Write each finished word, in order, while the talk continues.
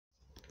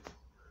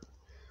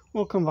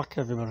Welcome back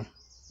everybody.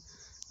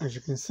 As you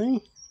can see,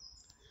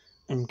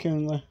 I'm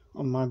currently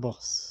on my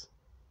bus.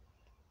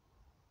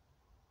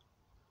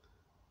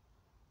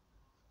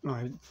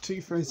 My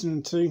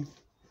 2002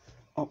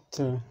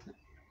 Optare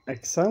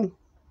Excel,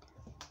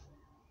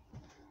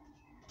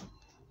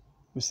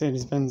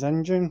 Mercedes-Benz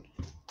engine.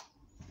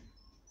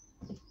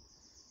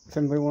 If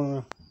anybody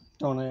want to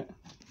donate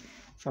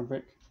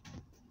fabric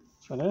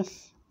for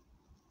this,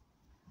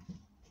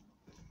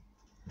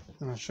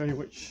 and I'll show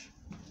you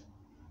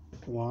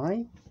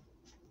why.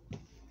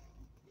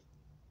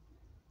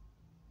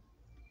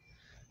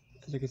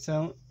 As you can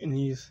tell, it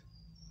needs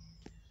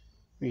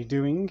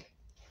redoing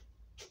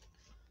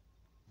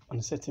on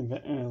the sitting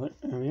bit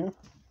area.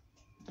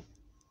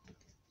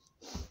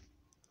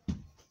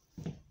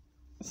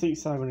 The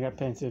seats are going to get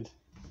painted,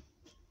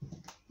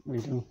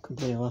 redone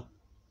completely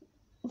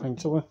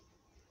eventually,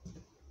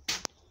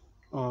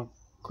 or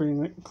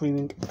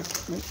cleaning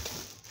it.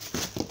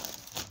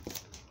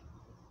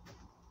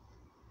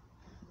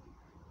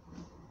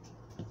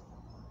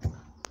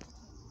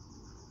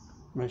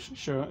 Make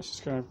sure I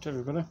subscribe to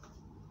everybody.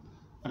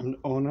 I'm the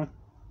owner.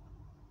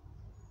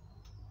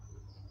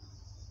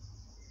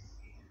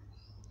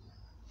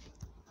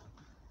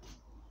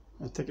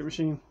 A ticket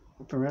machine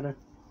up and ready.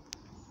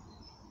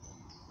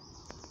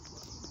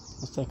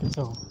 Let's take it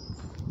all.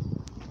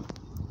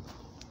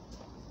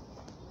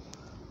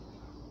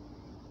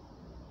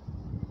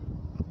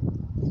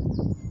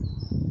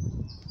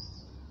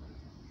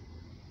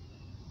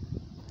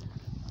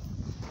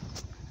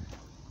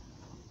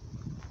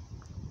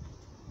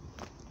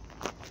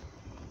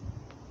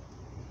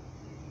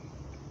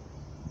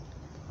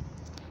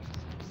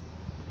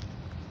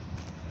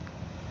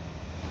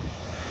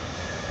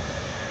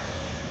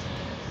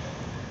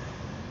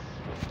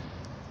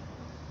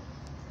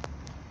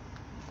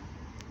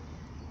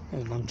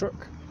 There's one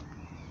truck.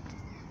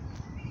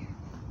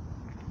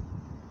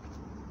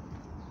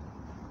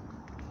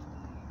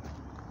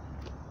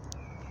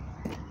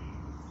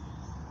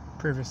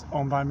 Previous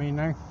owned by me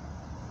now.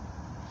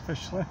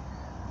 Officially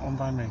owned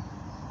by me.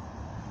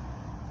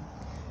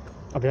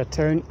 I'll be at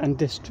Town and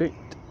District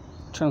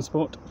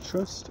Transport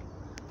Trust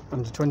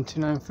on the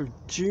 29th of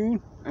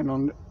June and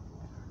on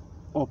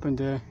open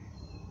day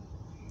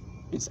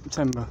in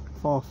September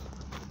 4th,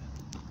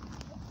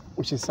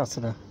 which is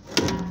Saturday.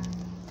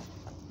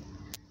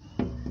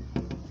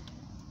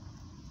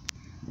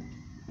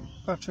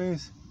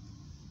 Batteries.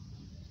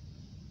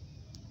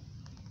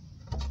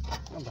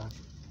 Not bad.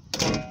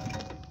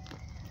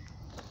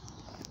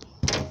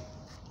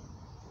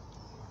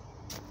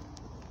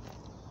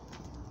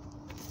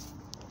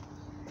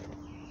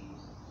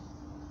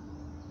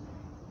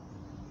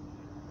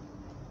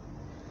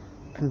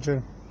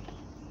 Engine.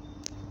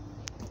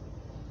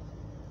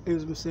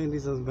 Here's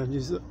Mercedes as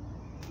Benz.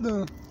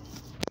 No.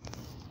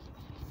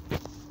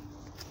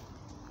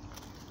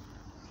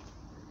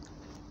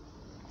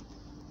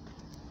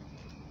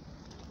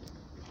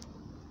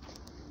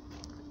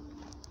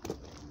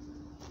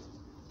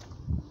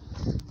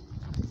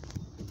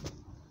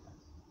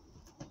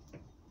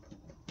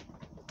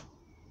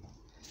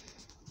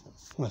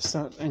 Let's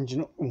start the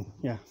engine up. Oh,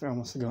 yeah, I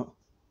almost forgot.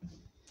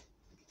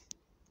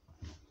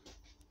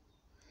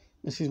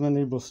 This is my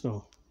new bus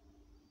door.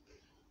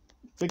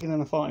 Bigger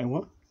than I thought it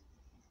was.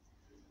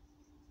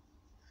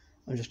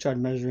 I just tried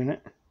measuring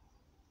it.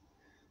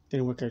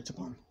 Didn't work out to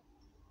plan.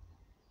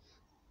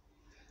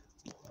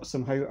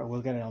 Somehow I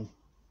will get it on.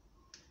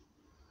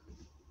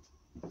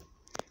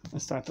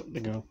 Let's start up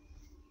the go.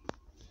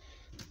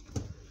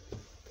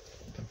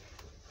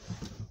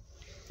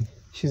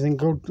 She's in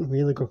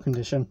really good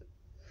condition.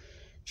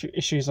 Few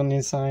issues on the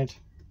inside,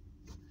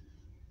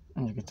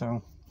 and you can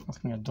tell that's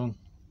going to get done.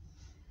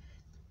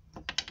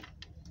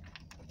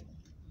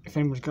 If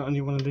anybody's got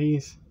any one of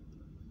these,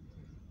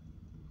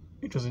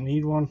 it doesn't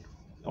need one,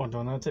 or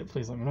donate it,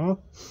 please let me know.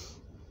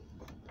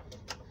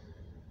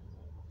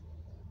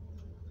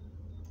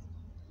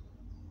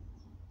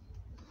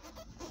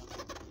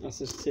 That's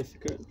the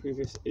certificate. The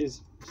previous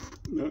is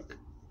Merc.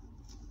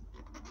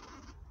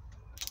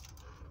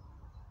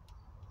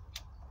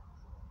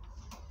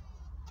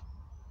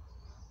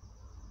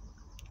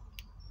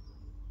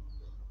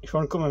 If you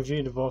want to come and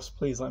view the bus,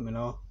 please let me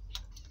know.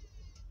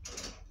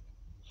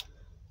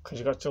 Because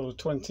you got till the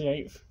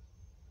 28th,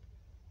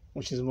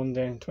 which is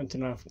Monday, and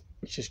 29th,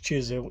 which is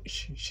Tuesday,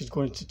 which she's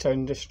going to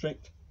Town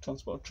District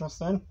Transport Trust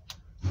then.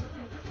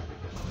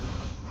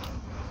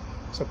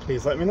 So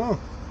please let me know.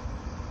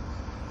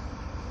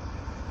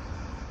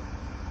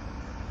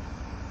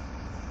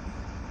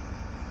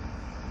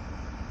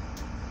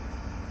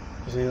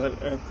 Just need to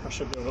let air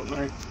pressure build up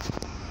now.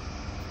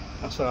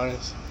 That's what it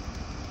is.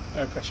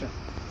 Air pressure.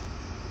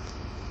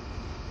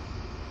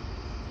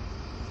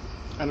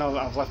 I know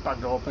that I've left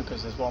back door open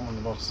because there's warm on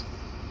the bus.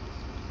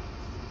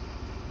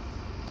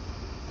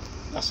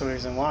 That's the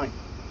reason why.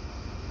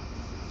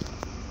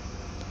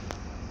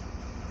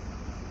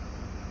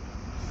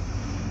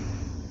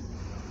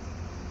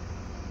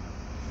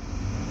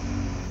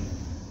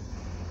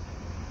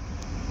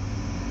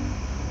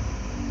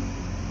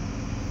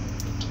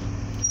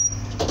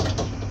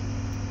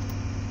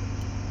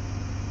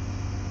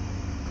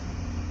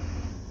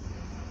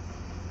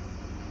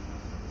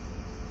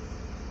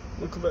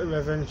 took a bit of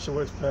revving, she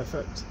works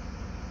perfect.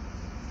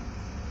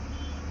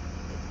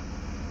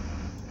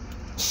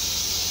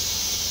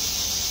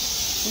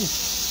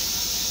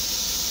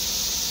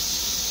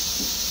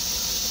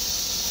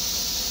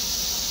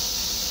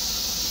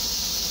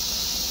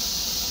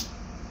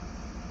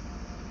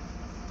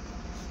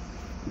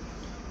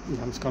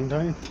 Lamp's gone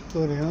down.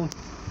 Bloody hell.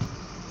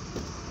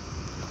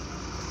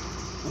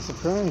 I'm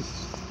surprised.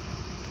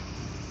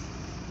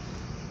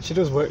 She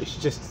does work, she's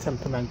just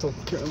temperamental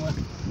currently.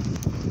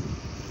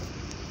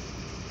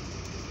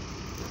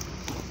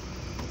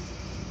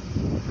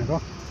 There we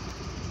go.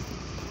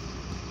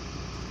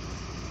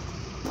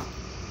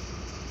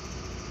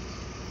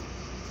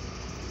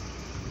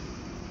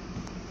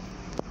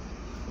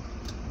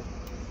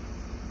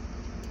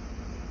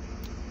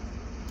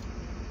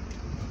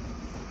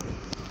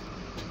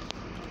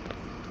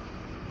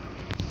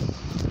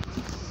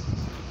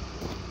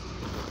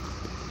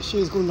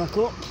 She's going back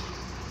up.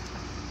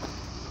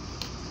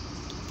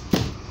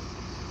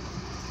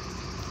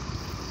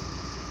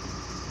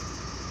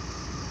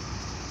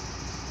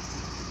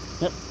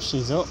 Yep,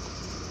 she's up.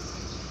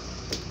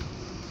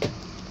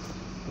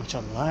 Which I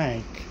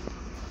like.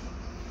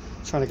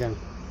 Try it again.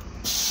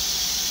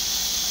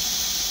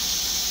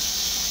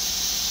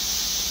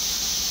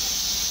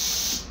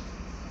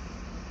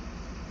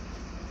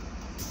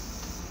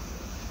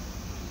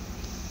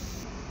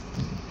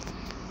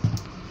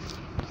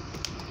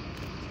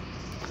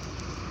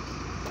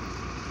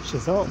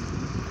 She's up.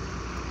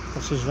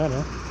 Well, she's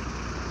ready.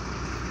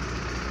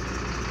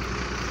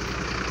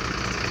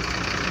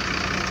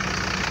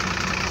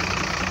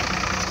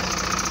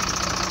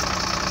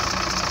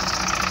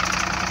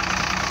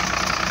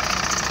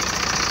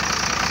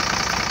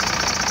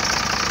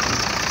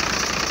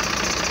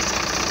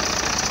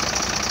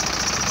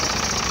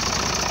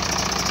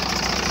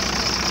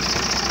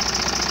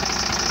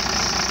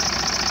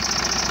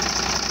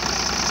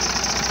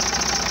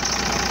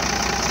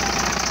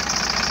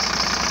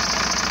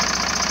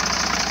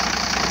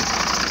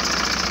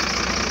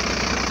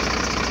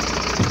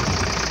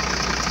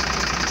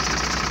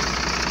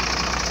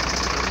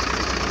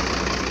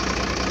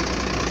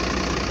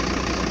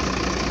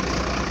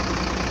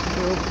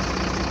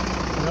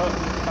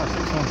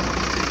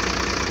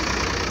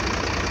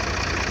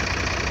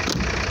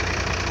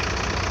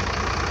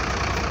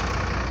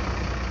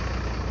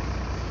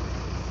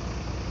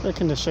 Great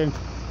condition.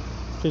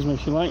 Please make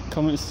sure you like,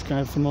 comment,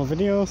 subscribe for more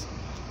videos.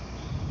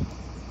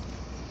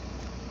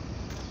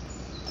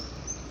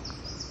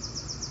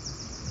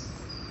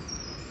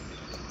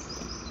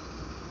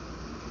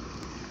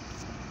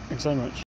 Thanks so much.